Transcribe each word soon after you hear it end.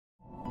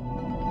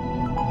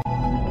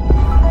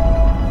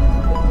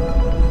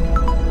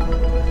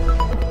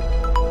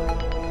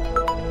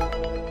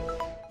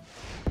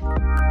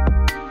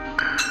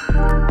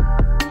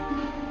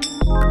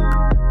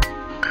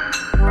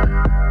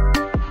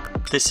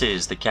This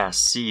is the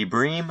cast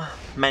Seabream,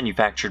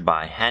 manufactured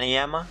by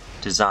Hanayama,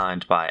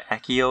 designed by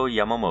Akio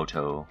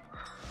Yamamoto.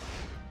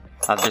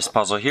 This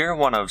puzzle here,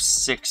 one of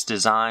 6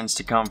 designs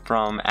to come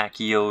from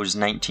Akio's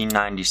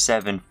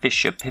 1997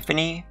 Fish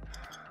Epiphany.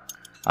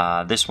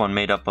 This one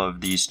made up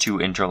of these 2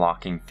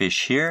 interlocking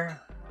fish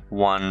here,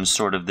 one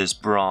sort of this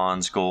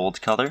bronze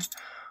gold color,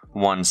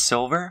 one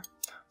silver,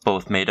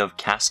 both made of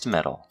cast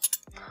metal.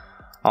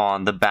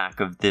 On the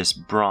back of this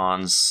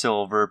bronze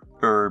silver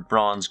or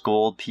bronze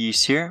gold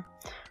piece here,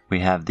 we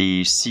have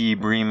the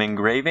Seabream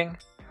engraving,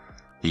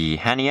 the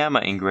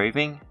Hanayama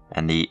engraving,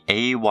 and the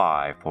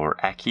AY for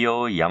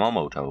Akio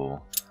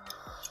Yamamoto.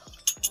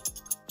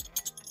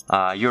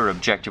 Your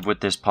objective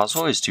with this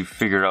puzzle is to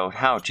figure out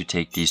how to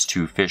take these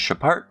 2 fish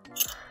apart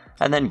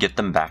and then get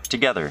them back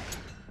together.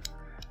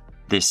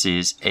 This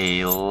is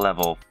a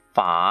level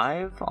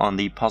 5 on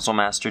the Puzzle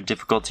Master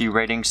difficulty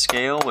rating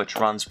scale, which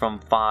runs from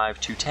 5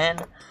 to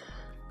 10,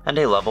 and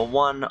a level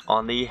 1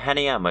 on the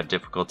Hanayama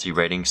difficulty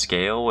rating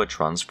scale, which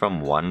runs from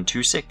 1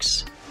 to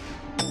 6.